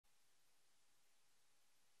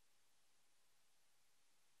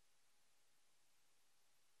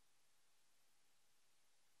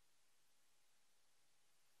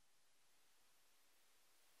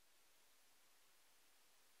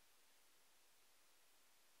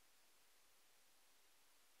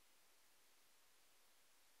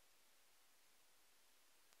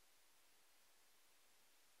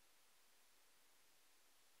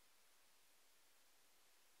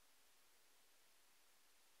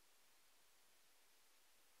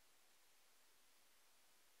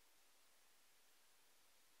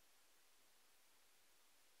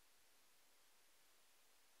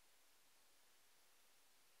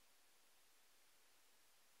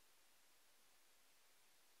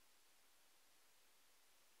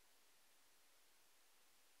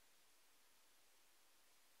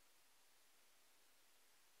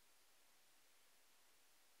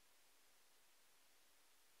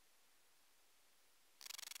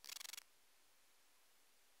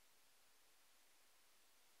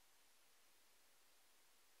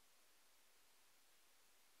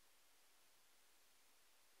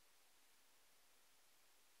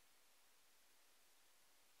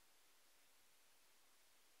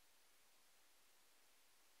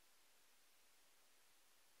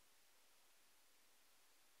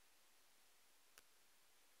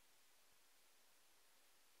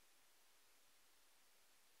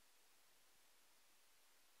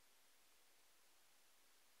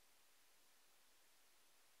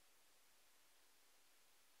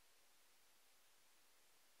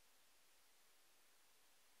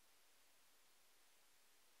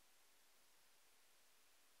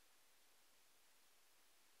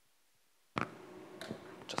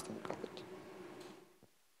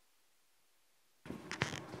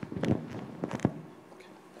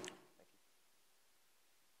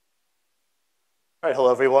All right,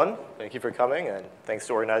 hello everyone. Thank you for coming, and thanks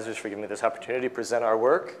to organizers for giving me this opportunity to present our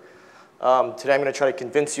work. Today I'm going to try to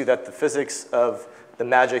convince you that the physics of the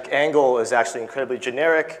magic angle is actually incredibly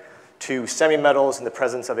generic to semimetals in the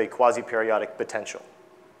presence of a quasi-periodic potential.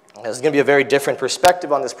 This is going to be a very different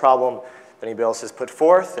perspective on this problem than anybody else has put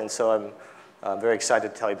forth, and so I'm very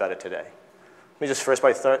excited to tell you about it today. Let me just first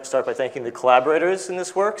start by thanking the collaborators in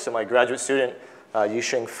this work. So my graduate student,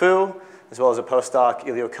 Yixing Fu, as well as a postdoc,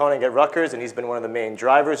 Elio Koenig at Rutgers, and he's been one of the main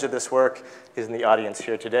drivers of this work. He's in the audience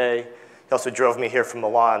here today. He also drove me here from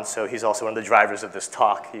Milan, so he's also one of the drivers of this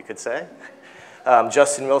talk, you could say.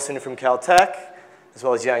 Justin Wilson from Caltech, as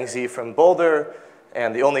well as Yang Zi from Boulder,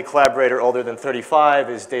 and the only collaborator older than 35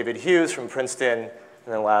 is David Hughes from Princeton, and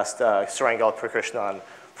then last, Sarangal Prakrishnan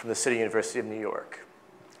from the City University of New York.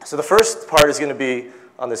 So the first part is going to be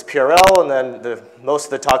on this PRL, and then most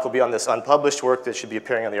of the talk will be on this unpublished work that should be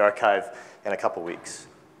appearing on the archive in a couple weeks.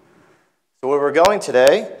 So where we're going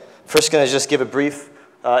today, first going to just give a brief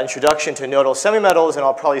introduction to nodal semimetals, and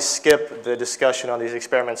I'll probably skip the discussion on these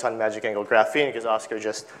experiments on magic angle graphene because Oscar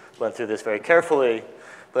just went through this very carefully.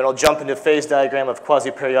 But I'll jump into a phase diagram of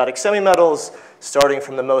quasi-periodic semimetals, starting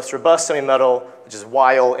from the most robust semimetal, which is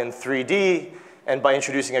Weil in 3D. And by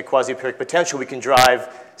introducing a quasi-periodic potential, we can drive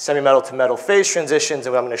semimetal to metal phase transitions.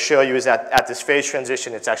 And what I'm going to show you is that at this phase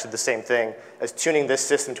transition, it's actually the same thing as tuning this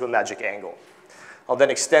system to a magic angle. I'll then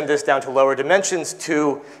extend this down to lower dimensions,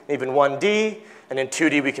 2 and even 1D. And in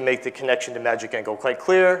 2D, we can make the connection to magic angle quite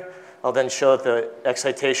clear. I'll then show that the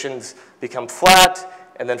excitations become flat.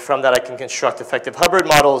 And then from that, I can construct effective Hubbard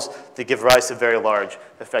models that give rise to very large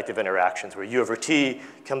effective interactions, where U over T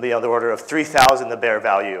can be on the order of 3,000, the bare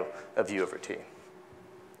value of U over T.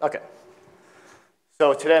 OK.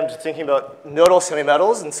 So today I'm just thinking about nodal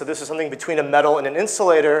semimetals. And so this is something between a metal and an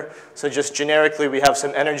insulator. So just generically, we have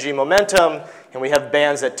some energy momentum, and we have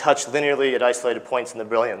bands that touch linearly at isolated points in the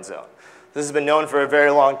Brillouin zone. This has been known for a very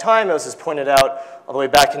long time. It was pointed out all the way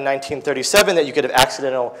back in 1937 that you could have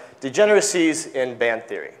accidental degeneracies in band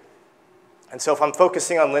theory. And so if I'm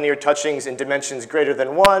focusing on linear touchings in dimensions greater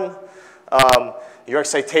than 1, your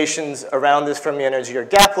excitations around this Fermi energy are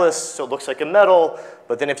gapless, so it looks like a metal.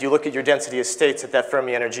 But then if you look at your density of states at that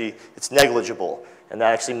Fermi energy, it's negligible. And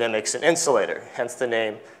that actually mimics an insulator, hence the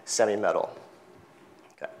name semimetal.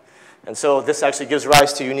 And so this actually gives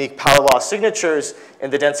rise to unique power law signatures in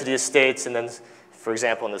the density of states, and then, for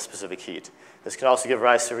example, in this specific heat. This can also give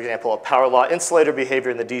rise to, for example, a power law insulator behavior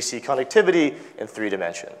in the DC conductivity in 3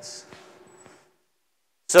 dimensions.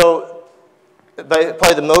 So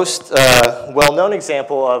probably the most well-known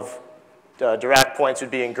example of Dirac points would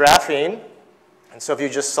be in graphene. And so if you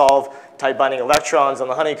just solve tight binding electrons on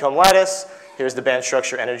the honeycomb lattice, here's the band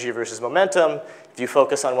structure energy versus momentum. If you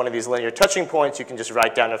focus on one of these linear touching points, you can just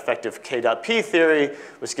write down effective K dot P theory,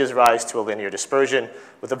 which gives rise to a linear dispersion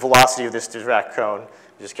with the velocity of this Dirac cone,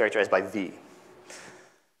 which is characterized by V.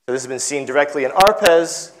 So this has been seen directly in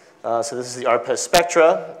ARPES. So this is the ARPES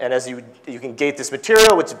spectra. And as you can gate this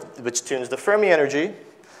material, which tunes the Fermi energy.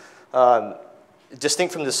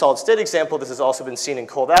 Distinct from the solid state example, this has also been seen in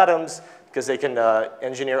cold atoms because they can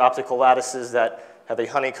engineer optical lattices that have a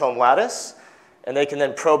honeycomb lattice. And they can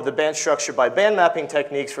then probe the band structure by band mapping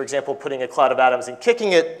techniques, for example, putting a cloud of atoms and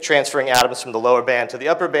kicking it, transferring atoms from the lower band to the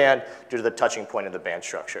upper band due to the touching point of the band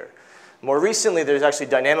structure. More recently, there's actually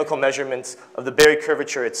dynamical measurements of the Berry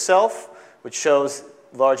curvature itself, which shows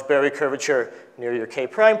large Berry curvature near your K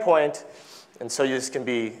prime point. And so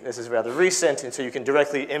this is rather recent, and so you can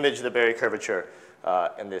directly image the Berry curvature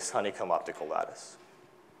in this honeycomb optical lattice.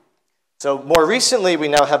 So more recently, we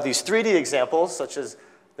now have these 3D examples, such as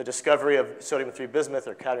the discovery of sodium-3 bismuth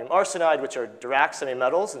or cadmium arsenide, which are Dirac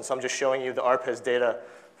semimetals. And so I'm just showing you the ARPES data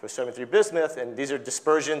for sodium-3 bismuth. And these are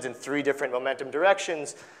dispersions in 3 different momentum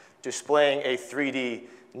directions, displaying a 3D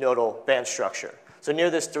nodal band structure. So near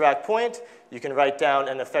this Dirac point, you can write down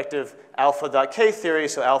an effective alpha.k theory.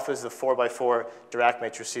 So alpha is the 4x4 Dirac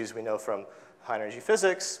matrices we know from high energy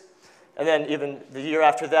physics. And then even the year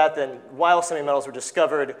after that, then Weil semimetals were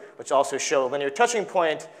discovered, which also show a linear touching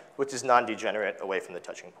point, which is non-degenerate away from the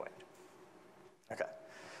touching point. Okay.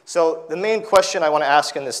 So the main question I want to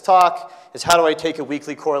ask in this talk is how do I take a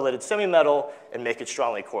weakly correlated semimetal and make it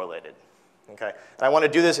strongly correlated? Okay. And I want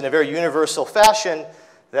to do this in a very universal fashion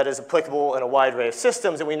that is applicable in a wide array of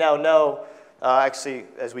systems. And we now know, actually,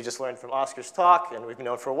 as we just learned from Oscar's talk, and we've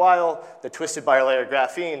known for a while, that twisted bilayer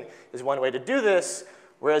graphene is one way to do this,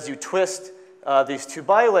 whereas you twist these 2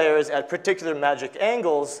 bilayers at particular magic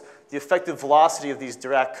angles, the effective velocity of these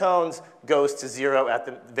Dirac cones goes to 0 at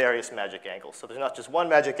the various magic angles. So there's not just one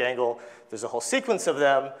magic angle, there's a whole sequence of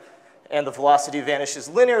them, and the velocity vanishes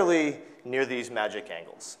linearly near these magic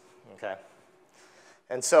angles. Okay?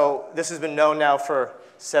 And so this has been known now for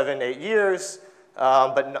 7, 8 years,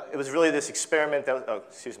 but it was really this experiment that,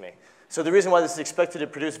 So the reason why this is expected to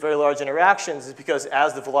produce very large interactions is because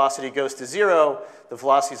as the velocity goes to 0, the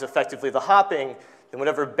velocity is effectively the hopping, then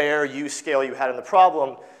whatever bare U scale you had in the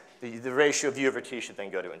problem, the ratio of U over T should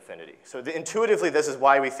then go to infinity. So intuitively, this is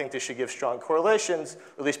why we think this should give strong correlations,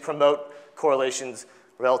 or at least promote correlations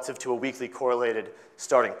relative to a weakly correlated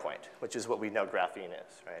starting point, which is what we know graphene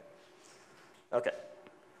is, right? Okay.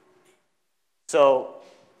 So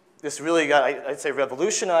this really got, I'd say,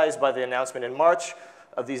 revolutionized by the announcement in March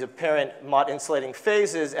of these apparent Mott insulating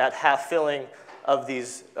phases at half filling of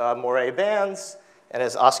these Moiré bands. And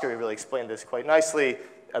as Oscar really explained this quite nicely,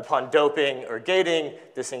 upon doping or gating,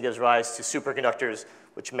 this thing gives rise to superconductors,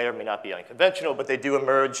 which may or may not be unconventional, but they do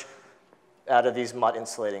emerge out of these Mott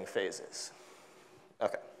insulating phases.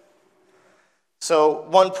 Okay. So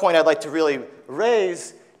one point I'd like to really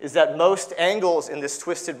raise is that most angles in this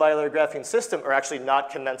twisted bilayer graphene system are actually not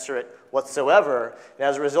commensurate whatsoever. And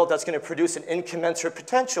as a result, that's going to produce an incommensurate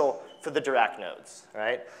potential for the Dirac nodes,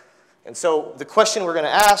 right? And so the question we're going to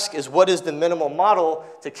ask is, what is the minimal model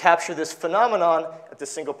to capture this phenomenon at the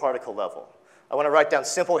single particle level? I want to write down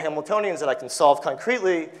simple Hamiltonians that I can solve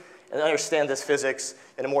concretely and understand this physics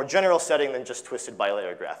in a more general setting than just twisted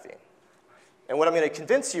bilayer graphene. And what I'm going to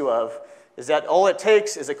convince you of is that all it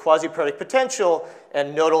takes is a quasi-periodic potential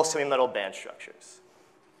and nodal semi-metal band structures.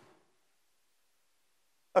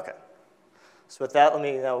 Okay. So with that, let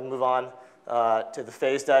me now move on to the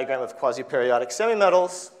phase diagram of quasi-periodic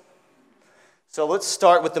semimetals. So let's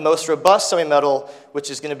start with the most robust semimetal, which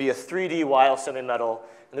is going to be a 3D Weil semimetal.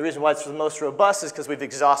 And the reason why it's the most robust is because we've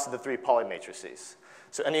exhausted the 3 polymatrices.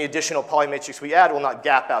 So any additional polymatrix we add will not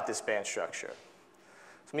gap out this band structure.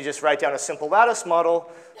 So let me just write down a simple lattice model.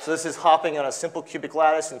 So this is hopping on a simple cubic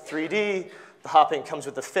lattice in 3D. The hopping comes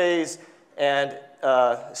with the phase and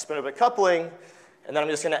spin-orbit coupling. And then I'm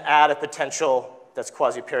just going to add a potential that's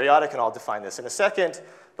quasi-periodic, and I'll define this in a second.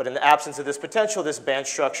 But in the absence of this potential, this band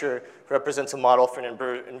structure represents a model for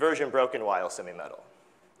an inversion-broken Weil semimetal.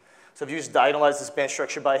 So if you just diagonalize this band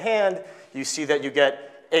structure by hand, you see that you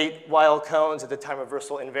get 8 Weil cones at the time of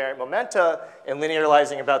reversal invariant momenta. And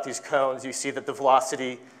linearizing about these cones, you see that the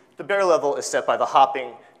velocity, the bare level, is set by the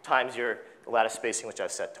hopping times your lattice spacing, which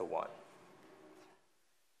I've set to 1.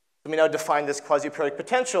 Let me now define this quasi-periodic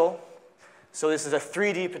potential. So this is a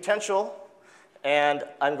 3D potential. And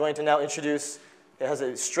I'm going to now introduce, it has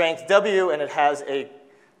a strength W, and it has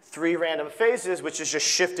 3 random phases, which is just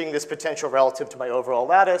shifting this potential relative to my overall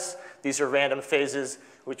lattice. These are random phases,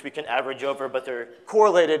 which we can average over, but they're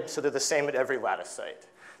correlated, so they're the same at every lattice site.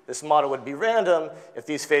 This model would be random if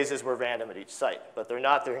these phases were random at each site, but they're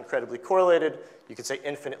not. They're incredibly correlated. You could say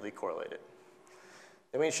infinitely correlated.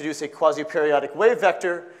 Then we introduce a quasi-periodic wave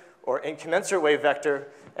vector, or incommensurate wave vector.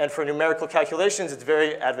 And for numerical calculations, it's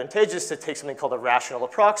very advantageous to take something called a rational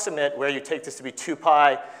approximate, where you take this to be 2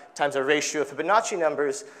 pi times a ratio of Fibonacci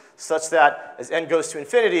numbers, such that as n goes to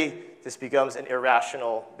infinity, this becomes an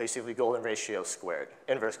irrational, basically golden ratio squared,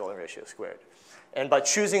 inverse golden ratio squared. And by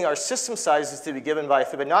choosing our system sizes to be given by a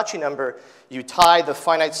Fibonacci number, you tie the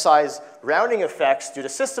finite size rounding effects due to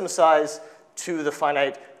system size to the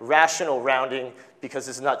finite rational rounding, because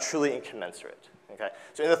it's not truly incommensurate. Okay?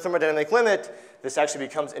 So in the thermodynamic limit, this actually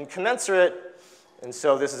becomes incommensurate. And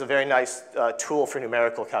so this is a very nice tool for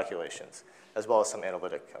numerical calculations, as well as some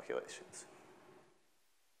analytic calculations.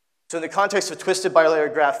 So in the context of twisted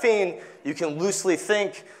bilayer graphene, you can loosely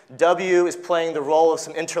think W is playing the role of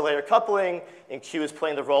some interlayer coupling, and Q is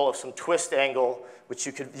playing the role of some twist angle, which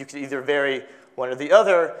you could either vary one or the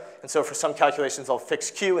other. And so for some calculations, I'll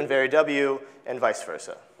fix Q and vary W, and vice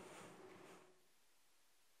versa.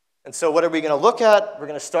 And so what are we going to look at? We're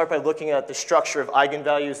going to start by looking at the structure of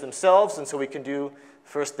eigenvalues themselves. And so we can do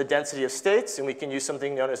first the density of states, and we can use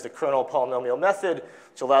something known as the Kronel polynomial method,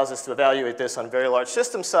 which allows us to evaluate this on very large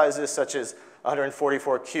system sizes, such as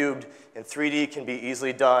 144 cubed in 3D can be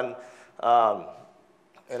easily done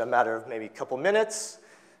in a matter of maybe a couple minutes.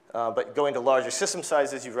 But going to larger system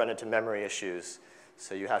sizes, you run into memory issues.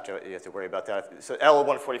 So you have to worry about that. So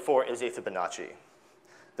L144 is a Fibonacci.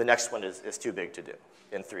 The next one is too big to do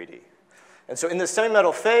in 3D. And so in the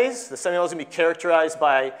semimetal phase, the semimetal is going to be characterized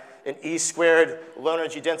by an E squared low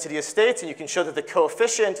energy density of states, and you can show that the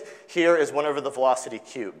coefficient here is 1 over the velocity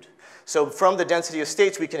cubed. So from the density of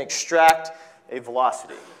states, we can extract a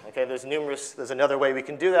velocity. Okay, there's another way we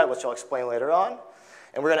can do that, which I'll explain later on.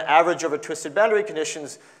 And we're going to average over twisted boundary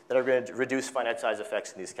conditions that are going to reduce finite size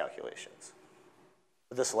effects in these calculations.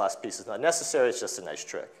 But this last piece is not necessary, it's just a nice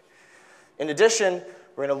trick. In addition,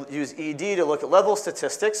 we're going to use ED to look at level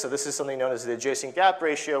statistics. So this is something known as the adjacent gap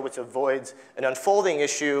ratio, which avoids an unfolding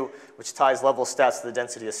issue, which ties level stats to the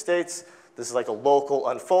density of states. This is like a local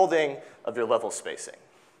unfolding of your level spacing.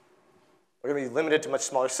 We're going to be limited to much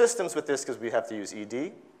smaller systems with this because we have to use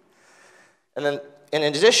ED. And then, in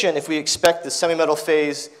addition, if we expect the semimetal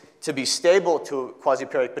phase to be stable to a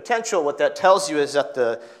quasi-periodic potential, what that tells you is that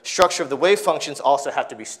the structure of the wave functions also have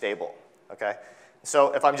to be stable, okay?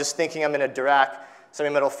 So if I'm just thinking I'm in a Dirac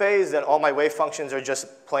semimetal phase, then all my wave functions are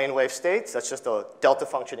just plane wave states. That's just a delta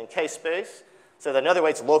function in k-space. So another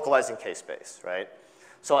way, it's localized in k-space, right?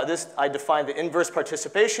 So I define the inverse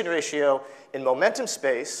participation ratio in momentum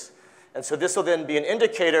space, and so this will then be an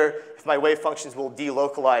indicator if my wave functions will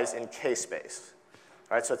delocalize in k-space.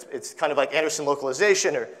 All right, so it's kind of like Anderson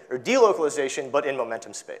localization or delocalization, but in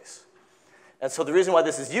momentum space. And so the reason why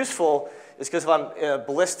this is useful is because if I'm in a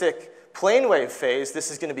ballistic plane wave phase,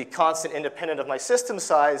 this is going to be constant independent of my system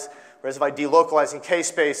size, whereas if I delocalize in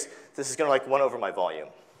k-space, this is going to like 1 over my volume.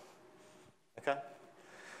 Okay?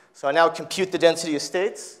 So I now compute the density of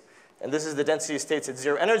states, and this is the density of states at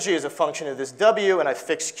 0 energy as a function of this W, and I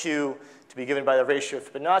fix Q to be given by the ratio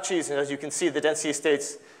of Fibonacci's, and as you can see, the density of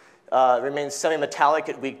states remains semi-metallic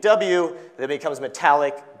at weak W, then becomes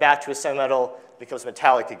metallic, back to a semimetal, becomes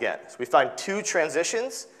metallic again. So we find 2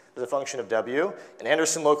 transitions as a function of W, and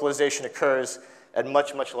Anderson localization occurs at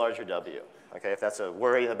much, much larger W. Okay, if that's a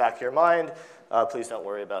worry in the back of your mind, please don't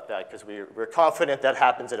worry about that, because we're confident that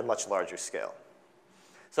happens at a much larger scale.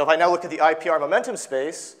 So if I now look at the IPR momentum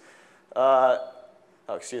space, so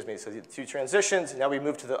the 2 transitions, now we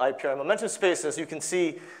move to the IPR momentum space. As you can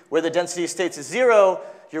see, where the density of states is 0,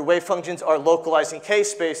 your wave functions are localized in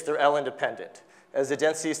k-space, they're L independent. As the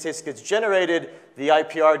density of states gets generated, the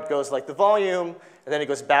IPR goes like the volume, and then it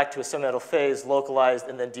goes back to a semimetal phase, localized,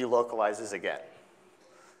 and then delocalizes again.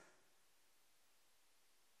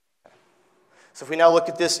 So if we now look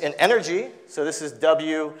at this in energy, so this is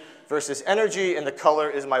W versus energy, and the color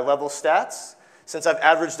is my level stats. Since I've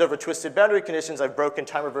averaged over twisted boundary conditions, I've broken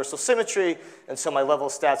time reversal symmetry, and so my level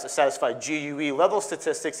stats satisfy GUE level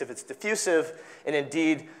statistics if it's diffusive. And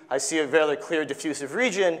indeed, I see a very clear diffusive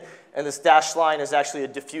region, and this dashed line is actually a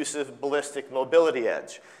diffusive ballistic mobility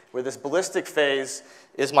edge, where this ballistic phase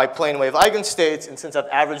is my plane wave eigenstates, and since I've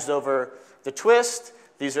averaged over the twist,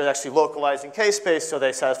 these are actually localized in k-space, so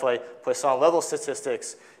they satisfy Poisson level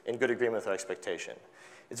statistics in good agreement with our expectation.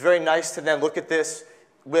 It's very nice to then look at this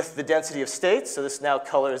with the density of states. So this now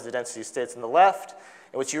colors the density of states on the left.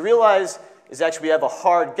 And what you realize is actually we have a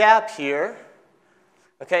hard gap here.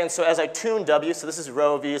 Okay, and so as I tune W, so this is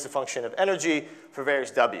rho V as a function of energy for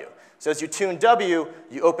various W. So as you tune W,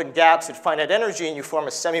 you open gaps at finite energy, and you form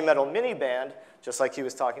a semi-metal miniband, just like he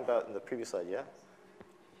was talking about in the previous slide, yeah?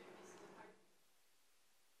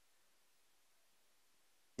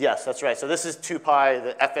 Yes, that's right. So this is 2 pi,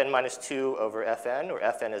 the Fn minus 2 over Fn, or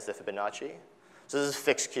Fn is the Fibonacci. So this is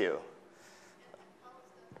fixed Q.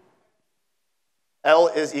 L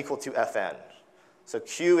is equal to Fn. So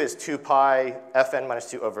Q is 2 pi Fn minus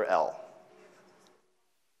 2 over L.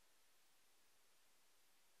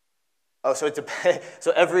 Oh, so it depends.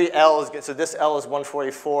 So every L is good. So this L is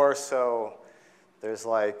 144. So there's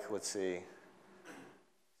like, let's see,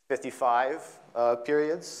 55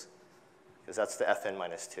 periods, because that's the Fn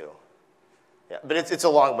minus 2. Yeah, but it's a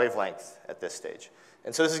long wavelength at this stage.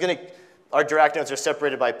 And so this is going to, our Dirac nodes are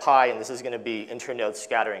separated by pi, and this is going to be internode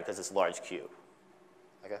scattering because it's large Q.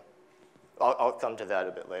 Okay? I'll come to that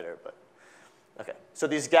a bit later, but okay. So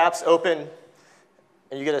these gaps open,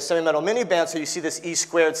 and you get a semi-metal miniband, so you see this E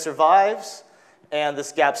squared survives, and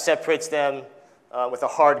this gap separates them with a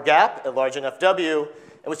hard gap at large enough W.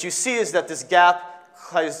 And what you see is that this gap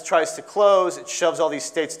tries to close, it shoves all these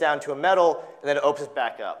states down to a metal, and then it opens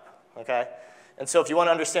back up. Okay? And so if you want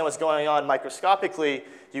to understand what's going on microscopically,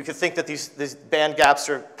 you could think that these band gaps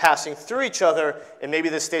are passing through each other, and maybe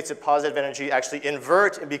the states at positive energy actually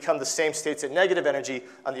invert and become the same states at negative energy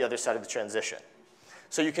on the other side of the transition.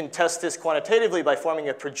 So you can test this quantitatively by forming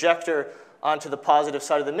a projector onto the positive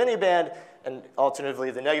side of the miniband, and alternatively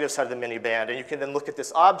the negative side of the miniband. And you can then look at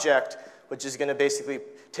this object, which is going to basically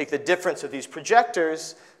take the difference of these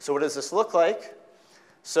projectors. So what does this look like?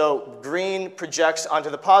 So green projects onto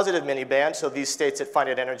the positive miniband, so these states at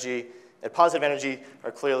finite energy, at positive energy,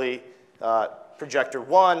 are clearly projector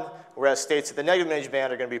 1, whereas states at the negative energy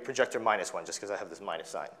band are going to be projector minus 1, just because I have this minus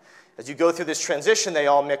sign. As you go through this transition, they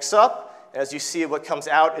all mix up, and as you see, what comes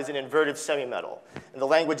out is an inverted semimetal. In the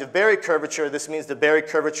language of Berry curvature, this means the Berry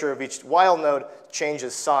curvature of each Weil node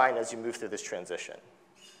changes sign as you move through this transition.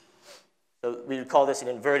 So we would call this an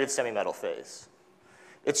inverted semimetal phase.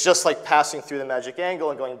 It's just like passing through the magic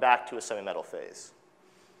angle and going back to a semimetal phase.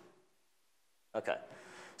 Okay.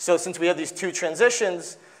 So since we have these two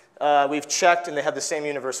transitions, we've checked and they have the same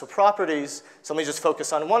universal properties. So let me just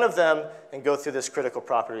focus on one of them and go through this critical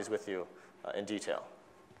properties with you in detail.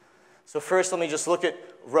 So first, let me just look at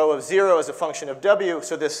rho of 0 as a function of W.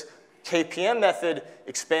 So this KPM method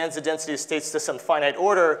expands the density of states to some finite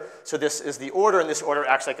order. So this is the order, and this order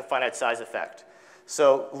acts like a finite size effect.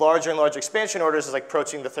 So larger and larger expansion orders is like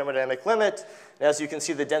approaching the thermodynamic limit. And as you can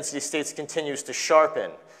see, the density of states continues to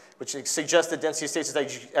sharpen, which suggests the density of states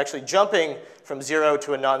is actually jumping from 0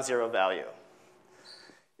 to a non-zero value.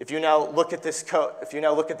 If you now look at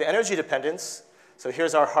the energy dependence, so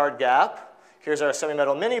here's our hard gap. Here's our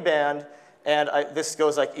semi-metal miniband, and this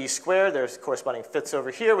goes like E squared. There's corresponding fits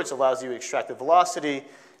over here, which allows you to extract the velocity.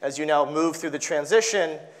 As you now move through the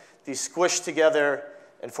transition, these squish together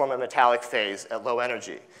and form a metallic phase at low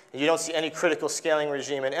energy. And you don't see any critical scaling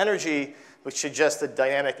regime in energy, which suggests the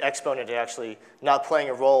dynamic exponent is actually not playing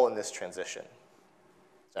a role in this transition.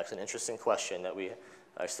 It's actually an interesting question that we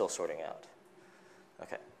are still sorting out.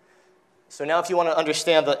 Okay. So now if you want to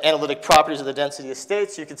understand the analytic properties of the density of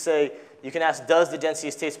states, you can ask, does the density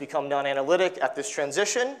of states become non-analytic at this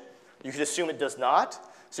transition? You could assume it does not.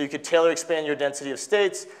 So you could Taylor expand your density of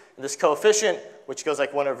states. And this coefficient, which goes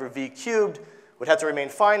like 1 over v cubed, would have to remain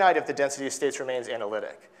finite if the density of states remains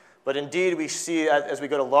analytic. But indeed, we see as we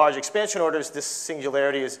go to large expansion orders, this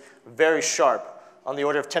singularity is very sharp, on the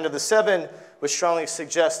order of 10 to the 7, which strongly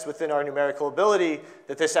suggests within our numerical ability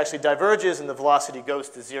that this actually diverges and the velocity goes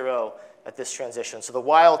to 0 at this transition. So the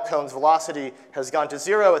Weil cone's velocity has gone to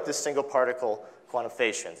 0 at this single particle quantum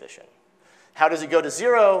phase transition. How does it go to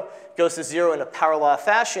 0? It goes to 0 in a power law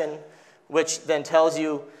fashion, which then tells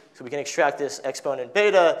you, so we can extract this exponent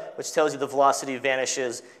beta, which tells you the velocity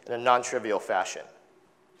vanishes in a non-trivial fashion.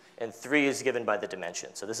 And 3 is given by the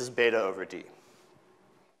dimension. So this is beta over d.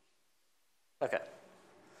 Okay.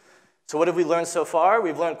 So what have we learned so far?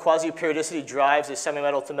 We've learned quasi-periodicity drives a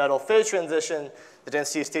semi-metal to metal phase transition. The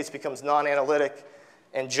density of states becomes non-analytic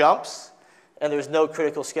and jumps. And there's no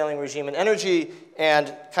critical scaling regime in energy.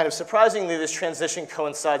 And kind of surprisingly, this transition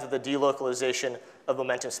coincides with the delocalization of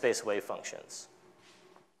momentum space wave functions.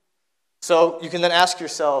 So you can then ask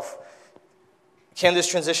yourself, can this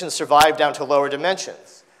transition survive down to lower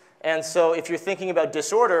dimensions? And so if you're thinking about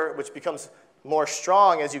disorder, which becomes more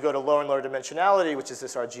strong as you go to lower and lower dimensionality, which is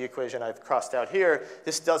this RG equation I've crossed out here,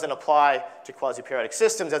 this doesn't apply to quasi-periodic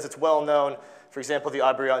systems, as it's well known. For example, the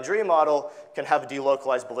Aubry-André model can have a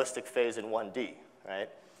delocalized ballistic phase in 1D, right?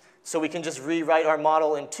 So we can just rewrite our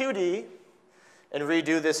model in 2D and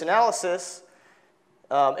redo this analysis.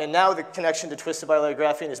 And now the connection to twisted bilayer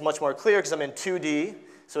graphene is much more clear because I'm in 2D.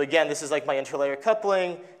 So again, this is like my interlayer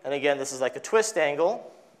coupling. And again, this is like a twist angle.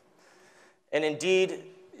 And indeed,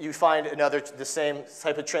 you find the same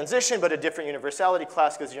type of transition, but a different universality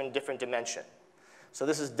class because you're in a different dimension. So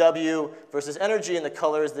this is W versus energy, and the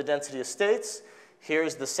color is the density of states.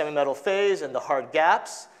 Here's the semi-metal phase and the hard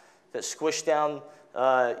gaps that squish down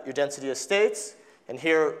your density of states. And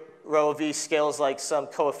here, rho of v scales like some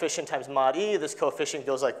coefficient times mod e. This coefficient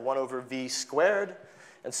goes like 1 over v squared.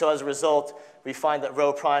 And so as a result, we find that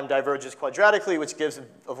rho prime diverges quadratically, which gives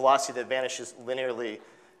a velocity that vanishes linearly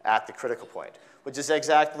at the critical point, which is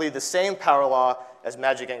exactly the same power law as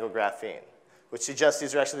magic angle graphene, which suggests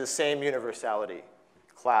these are actually the same universality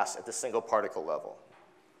class at the single particle level.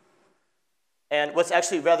 And what's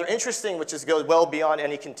actually rather interesting, which goes well beyond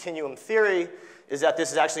any continuum theory, is that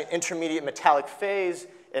this is actually an intermediate metallic phase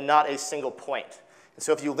and not a single point. And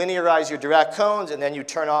so if you linearize your Dirac cones and then you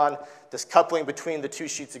turn on this coupling between the two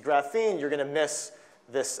sheets of graphene, you're going to miss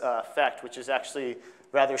this effect, which is actually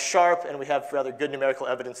rather sharp, and we have rather good numerical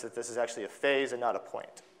evidence that this is actually a phase and not a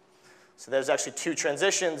point. So there's actually two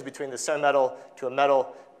transitions between the semi-metal to a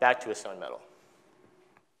metal back to a semi-metal.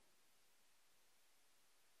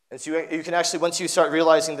 And so you can actually, once you start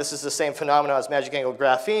realizing this is the same phenomenon as magic angle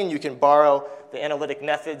graphene, you can borrow the analytic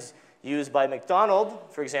methods used by McDonald,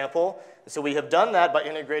 for example. And so we have done that by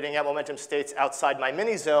integrating out momentum states outside my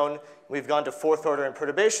mini zone. We've gone to fourth order and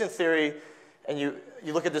perturbation theory, and you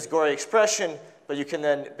look at this Gore expression, but you can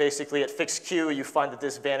then basically, at fixed Q, you find that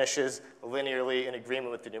this vanishes linearly in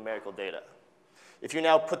agreement with the numerical data. If you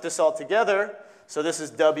now put this all together, so this is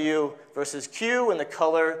W versus Q, and the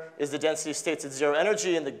color is the density states at 0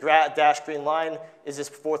 energy, and the dashed green line is this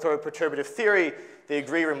fourth order perturbative theory. They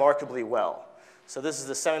agree remarkably well. So this is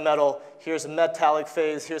the semi-metal. Here's a metallic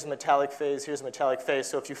phase. Here's a metallic phase. Here's a metallic phase.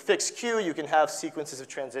 So if you fix Q, you can have sequences of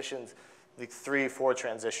transitions, like 3, 4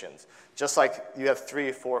 transitions, just like you have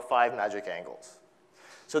 3, 4, 5 magic angles.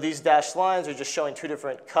 So these dashed lines are just showing two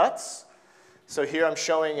different cuts. So here I'm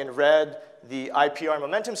showing in red the IPR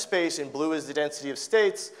momentum space, in blue is the density of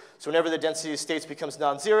states. So whenever the density of states becomes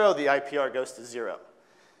non-zero, the IPR goes to 0.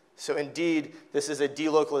 So indeed, this is a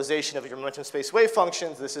delocalization of your momentum space wave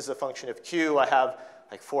functions. This is a function of Q. I have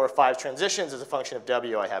like 4 or 5 transitions. As a function of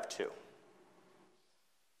W, I have 2.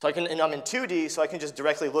 So and I'm in 2D, so I can just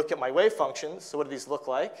directly look at my wave functions. So what do these look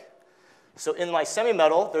like? So in my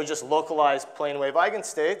semi-metal, they're just localized plane wave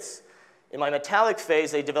eigenstates. In my metallic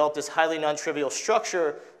phase, they develop this highly non-trivial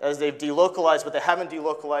structure as they've delocalized, but they haven't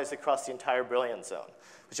delocalized across the entire brilliant zone,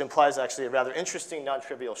 which implies actually a rather interesting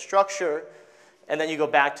non-trivial structure. And then you go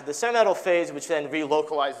back to the semi-metal phase, which then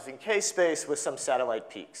relocalizes in K-space with some satellite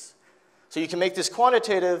peaks. So you can make this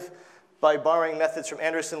quantitative by borrowing methods from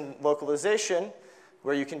Anderson localization,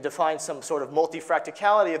 where you can define some sort of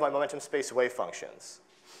multifracticality of my momentum space wave functions.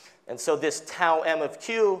 And so this tau m of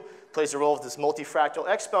Q plays a role of this multifractal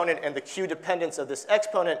exponent, and the Q dependence of this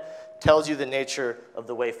exponent tells you the nature of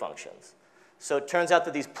the wave functions. So it turns out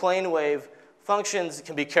that these plane wave functions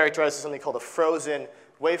can be characterized as something called a frozen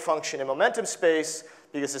wave function in momentum space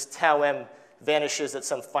because this tau m vanishes at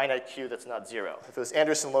some finite Q that's not 0. If it was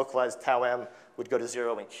Anderson localized, tau m would go to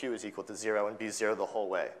 0 when Q is equal to 0 and be 0 the whole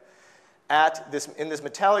way. In this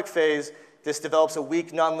metallic phase, this develops a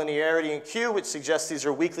weak nonlinearity in Q, which suggests these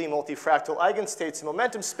are weakly multifractal eigenstates in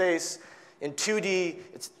momentum space. In 2D,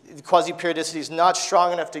 the quasi-periodicity is not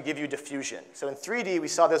strong enough to give you diffusion. So in 3D, we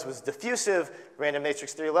saw this was diffusive, random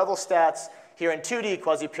matrix theory level stats. Here in 2D,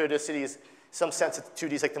 quasi-periodicity is, in some sense,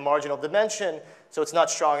 2D is like the marginal dimension, so it's not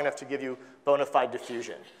strong enough to give you bona fide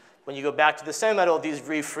diffusion. When you go back to the semi-metal, these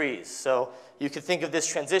refreeze. So you could think of this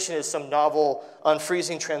transition as some novel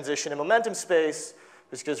unfreezing transition in momentum space,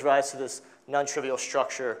 which gives rise to this non-trivial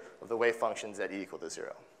structure of the wave functions at E equal to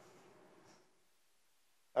 0.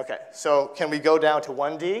 OK, so can we go down to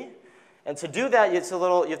 1D? And to do that, you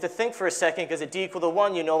have to think for a second, because at D equal to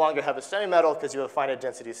 1, you no longer have a semi-metal because you have a finite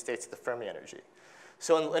density of states at the Fermi energy.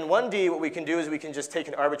 So in 1D, what we can do is we can just take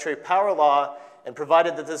an arbitrary power law, and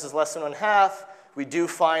provided that this is less than 1/2, we do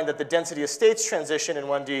find that the density of states transition in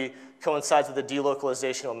 1D coincides with the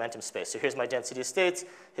delocalization of momentum space. So here's my density of states.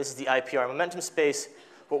 This is the IPR momentum space.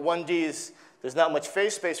 But 1D is, there's not much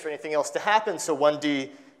phase space for anything else to happen. So 1D,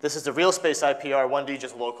 this is the real space IPR. 1D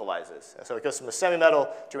just localizes. And so it goes from a semi-metal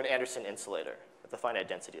to an Anderson insulator with a finite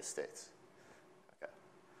density of states. Okay.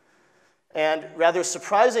 And rather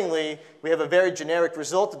surprisingly, we have a very generic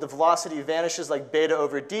result that the velocity vanishes like beta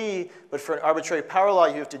over D. But for an arbitrary power law,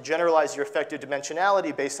 you have to generalize your effective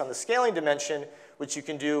dimensionality based on the scaling dimension, which you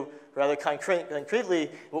can do rather concretely.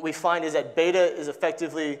 What we find is that beta is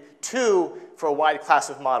effectively 2 for a wide class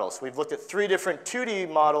of models. We've looked at 3 different 2D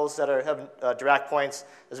models that have Dirac points,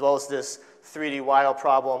 as well as this 3D Weil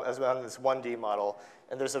problem, as well as this 1D model.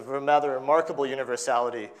 And there's a rather remarkable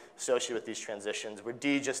universality associated with these transitions, where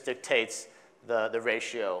D just dictates the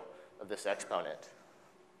ratio of this exponent.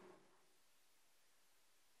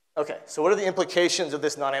 OK, so what are the implications of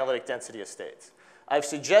this non-analytic density of states? I've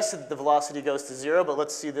suggested that the velocity goes to 0, but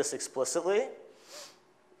let's see this explicitly.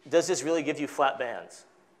 Does this really give you flat bands?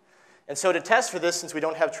 And so to test for this, since we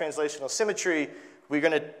don't have translational symmetry, we're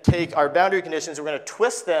going to take our boundary conditions, we're going to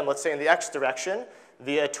twist them, let's say in the x direction,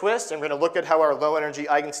 via a twist, and we're going to look at how our low energy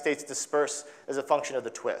eigenstates disperse as a function of the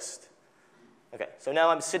twist. OK, so now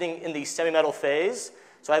I'm sitting in the semi-metal phase.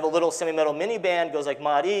 So I have a little semi-metal mini band, goes like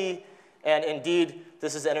mod E. And indeed,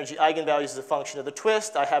 this is energy eigenvalues as a function of the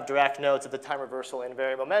twist. I have Dirac nodes at the time reversal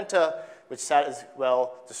invariant momenta, which is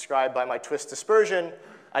well described by my twist dispersion.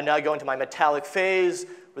 I now go into my metallic phase,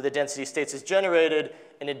 where the density of states is generated.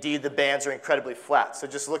 And indeed, the bands are incredibly flat. So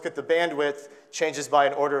just look at the bandwidth changes by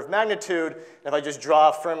an order of magnitude. And if I just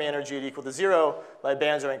draw Fermi energy at equal to 0, my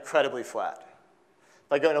bands are incredibly flat.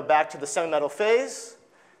 If I go back to the semi-metal phase,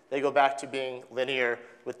 they go back to being linear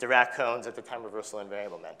with Dirac cones at the time reversal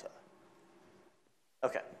invariant momenta.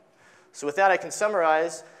 OK, so with that, I can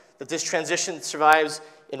summarize that this transition survives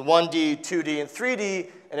in 1D, 2D, and 3D,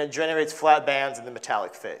 and it generates flat bands in the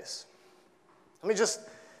metallic phase. Let me just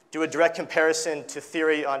do a direct comparison to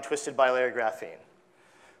theory on twisted bilayer graphene.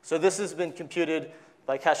 So this has been computed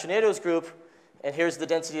by Castaneda's group, and here's the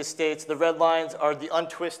density of states. The red lines are the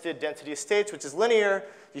untwisted density of states, which is linear.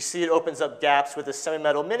 You see it opens up gaps with a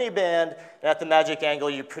semi-metal mini band, and at the magic angle,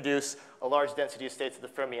 you produce a large density of states of the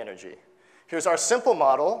Fermi energy. Here's our simple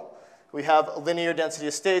model. We have a linear density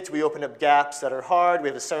of states. We open up gaps that are hard. We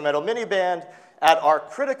have a semi-metal mini band. At our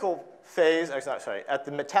critical phase, at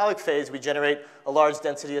the metallic phase, we generate a large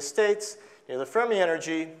density of states near the Fermi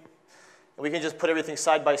energy. And we can just put everything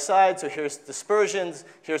side by side. So here's dispersions.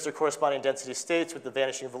 Here's their corresponding density of states with the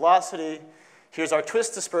vanishing velocity. Here's our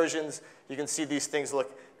twist dispersions. You can see these things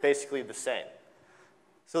look basically the same.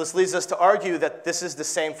 So this leads us to argue that this is the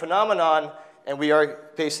same phenomenon And we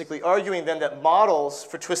are basically arguing then that models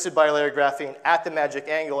for twisted bilayer graphene at the magic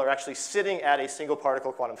angle are actually sitting at a single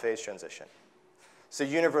particle quantum phase transition. It's a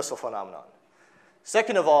universal phenomenon.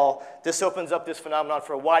 Second of all, this opens up this phenomenon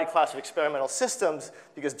for a wide class of experimental systems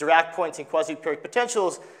because Dirac points and quasi-periodic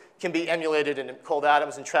potentials can be emulated in cold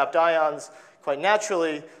atoms and trapped ions quite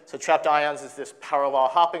naturally. So trapped ions is this power law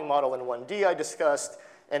hopping model in 1D I discussed.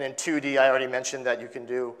 And in 2D, I already mentioned that you can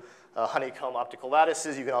do honeycomb optical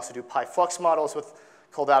lattices. You can also do pi flux models with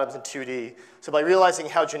cold atoms in 2D. So by realizing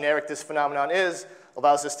how generic this phenomenon is,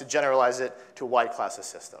 allows us to generalize it to a wide class of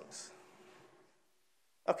systems.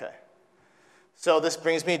 Okay. So this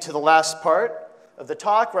brings me to the last part of the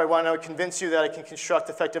talk, where I want to convince you that I can construct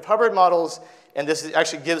effective Hubbard models, and this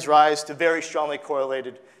actually gives rise to very strongly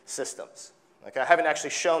correlated systems. Okay, I haven't actually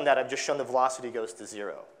shown that. I've just shown the velocity goes to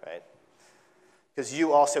 0, right? Because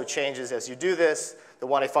U also changes as you do this. The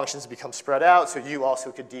 1A functions become spread out, so U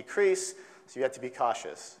also could decrease, so you have to be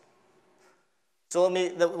cautious. So what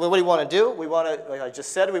do we want to do? We want to, like I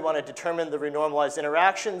just said, we want to determine the renormalized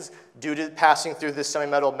interactions due to passing through this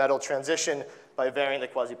semi-metal-metal transition by varying the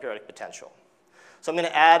quasi-periodic potential. So I'm going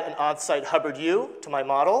to add an on-site Hubbard U to my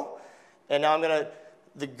model, and now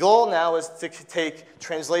the goal now is to take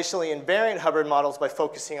translationally invariant Hubbard models by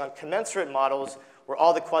focusing on commensurate models where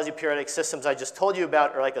all the quasi-periodic systems I just told you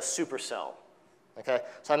about are like a supercell. Okay?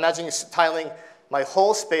 So I'm imagining tiling my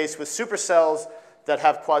whole space with supercells that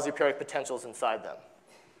have quasi-periodic potentials inside them.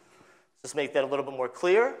 Just make that a little bit more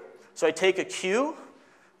clear. So I take a Q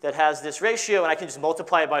that has this ratio, and I can just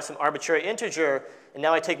multiply it by some arbitrary integer, and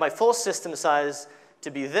now I take my full system size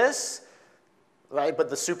to be this, right? But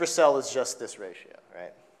the supercell is just this ratio,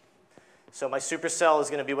 right? So my supercell is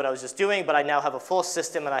going to be what I was just doing, but I now have a full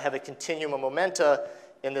system, and I have a continuum of momenta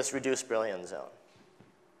in this reduced Brillouin zone.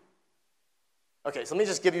 Okay, so let me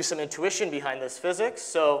just give you some intuition behind this physics.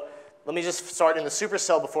 So let me just start in the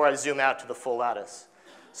supercell before I zoom out to the full lattice.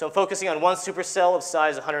 So I'm focusing on one supercell of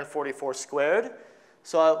size 144 squared.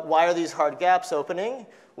 So why are these hard gaps opening? Well,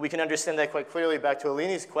 we can understand that quite clearly back to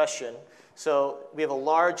Alini's question. So we have a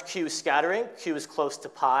large Q scattering. Q is close to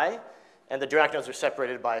pi. And the Dirac nodes are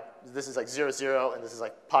separated by, this is like 0, 0, and this is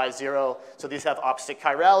like pi 0. So these have opposite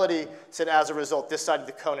chirality. So as a result, this side of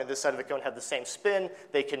the cone and this side of the cone have the same spin.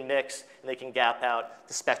 They can mix, and they can gap out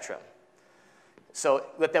the spectrum. So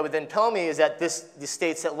what that would then tell me is that the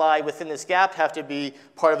states that lie within this gap have to be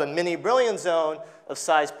part of a mini Brillouin zone of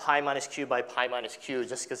size pi minus q by pi minus q,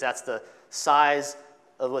 just because that's the size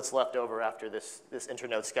of what's left over after this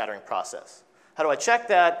internode scattering process. How do I check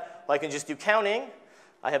that? Well, I can just do counting.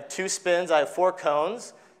 I have 2 spins. I have 4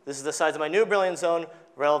 cones. This is the size of my new Brillouin zone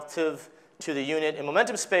relative to the unit in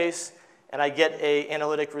momentum space. And I get an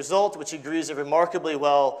analytic result, which agrees remarkably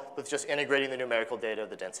well with just integrating the numerical data of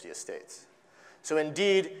the density of states. So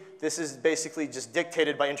indeed, this is basically just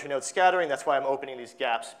dictated by internode scattering. That's why I'm opening these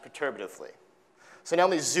gaps perturbatively. So now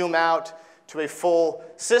let me zoom out to a full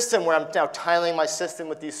system where I'm now tiling my system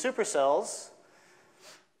with these supercells.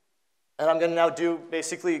 And I'm going to now do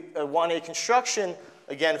basically a 1A construction,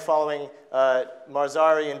 again following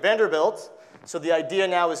Marzari and Vanderbilt. So the idea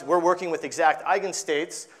now is we're working with exact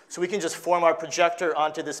eigenstates. So we can just form our projector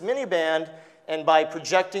onto this miniband. And by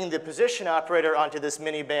projecting the position operator onto this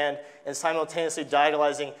miniband and simultaneously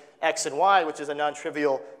diagonalizing x and y, which is a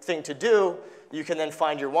non-trivial thing to do, you can then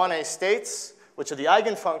find your 1A states, which are the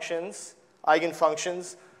eigenfunctions,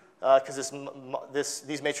 because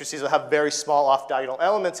these matrices will have very small off-diagonal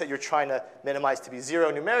elements that you're trying to minimize to be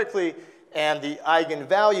 0 numerically, and the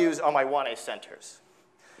eigenvalues are my 1A centers.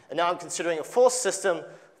 And now I'm considering a full system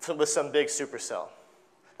with some big supercell.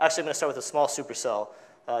 Actually, I'm going to start with a small supercell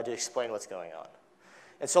to explain what's going on.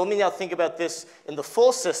 And so let me now think about this in the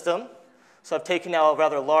full system. So I've taken now a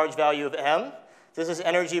rather large value of m. This is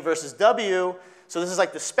energy versus W. So this is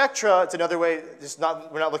like the spectra. It's another way.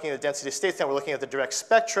 We're not looking at the density of states now. We're looking at the direct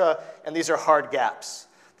spectra. And these are hard gaps.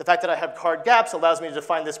 The fact that I have hard gaps allows me to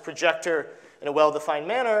define this projector in a well-defined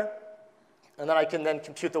manner. And then I can then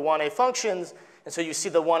compute the 1A functions. And so you see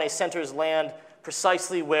the 1A centers land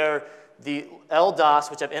precisely where the LDOS,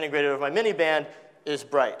 which I've integrated over my miniband, is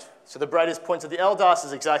bright. So the brightest points of the LDOS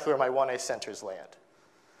is exactly where my 1A centers land.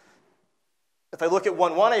 If I look at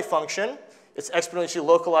one 1A function, it's exponentially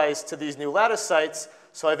localized to these new lattice sites.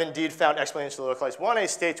 So I've indeed found exponentially localized 1A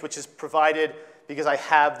states, which is provided because I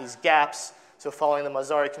have these gaps. So following the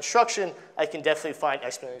Marzari construction, I can definitely find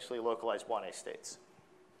exponentially localized 1A states.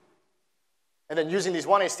 And then using these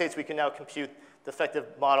 1A states, we can now compute the effective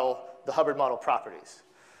model, the Hubbard model properties.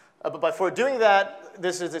 But before doing that,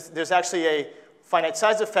 there's actually a finite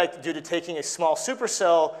size effect due to taking a small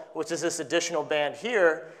supercell, which is this additional band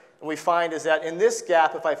here. And we find is that in this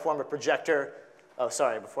gap, if I form a projector, oh,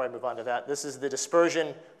 sorry, before I move on to that, this is the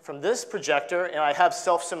dispersion from this projector, and I have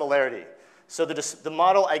self-similarity. So the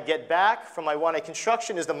model I get back from my 1A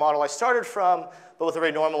construction is the model I started from, but with a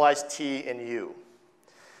renormalized T and U.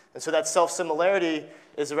 And so that self-similarity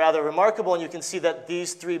is rather remarkable, and you can see that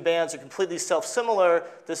these three bands are completely self-similar.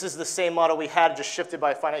 This is the same model we had, just shifted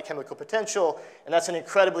by finite chemical potential, and that's an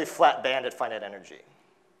incredibly flat band at finite energy.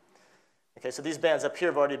 Okay, so these bands up here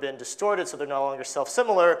have already been distorted, so they're no longer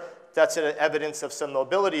self-similar. That's an evidence of some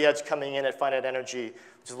mobility edge coming in at finite energy,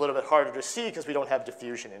 which is a little bit harder to see because we don't have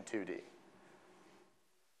diffusion in 2D.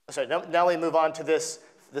 Sorry, now we move on to this.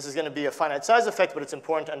 This is going to be a finite size effect, but it's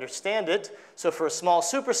important to understand it. So for a small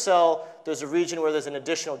supercell, there's a region where there's an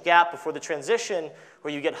additional gap before the transition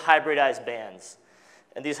where you get hybridized bands.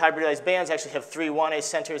 And these hybridized bands actually have 3 1A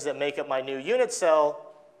centers that make up my new unit cell.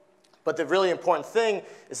 But the really important thing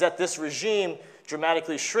is that this regime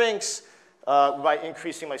dramatically shrinks by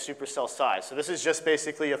increasing my supercell size. So this is just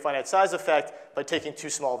basically a finite size effect by taking too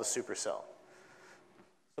small of a supercell.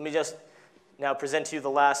 Let me just now present to you the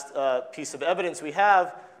last piece of evidence we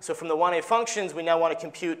have. So from the 1A functions, we now want to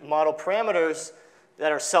compute model parameters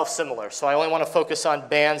that are self-similar. So I only want to focus on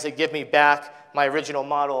bands that give me back my original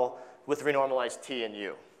model with renormalized T and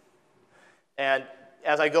U. And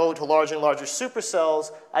as I go to larger and larger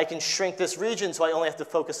supercells, I can shrink this region, so I only have to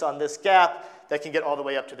focus on this gap that can get all the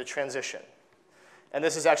way up to the transition. And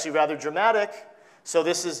this is actually rather dramatic. So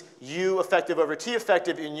this is U effective over T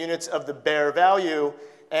effective in units of the bare value.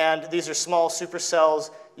 And these are small supercells.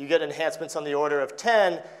 You get enhancements on the order of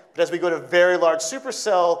 10. But as we go to very large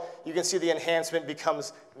supercell, you can see the enhancement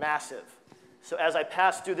becomes massive. So as I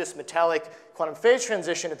pass through this metallic quantum phase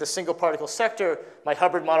transition at the single particle sector, my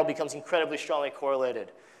Hubbard model becomes incredibly strongly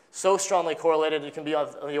correlated. So strongly correlated, it can be on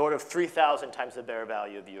the order of 3,000 times the bare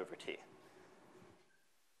value of U over T.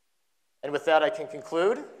 And with that, I can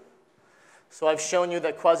conclude. So I've shown you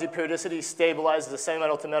that quasi-periodicity stabilizes the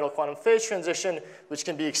semi-metal to metal quantum phase transition, which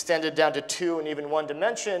can be extended down to 2 and even 1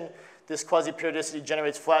 dimension. This quasi-periodicity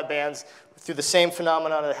generates flat bands through the same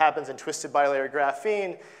phenomenon that happens in twisted bilayer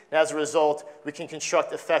graphene. And as a result, we can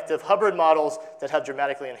construct effective Hubbard models that have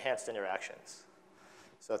dramatically enhanced interactions.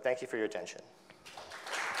 So thank you for your attention.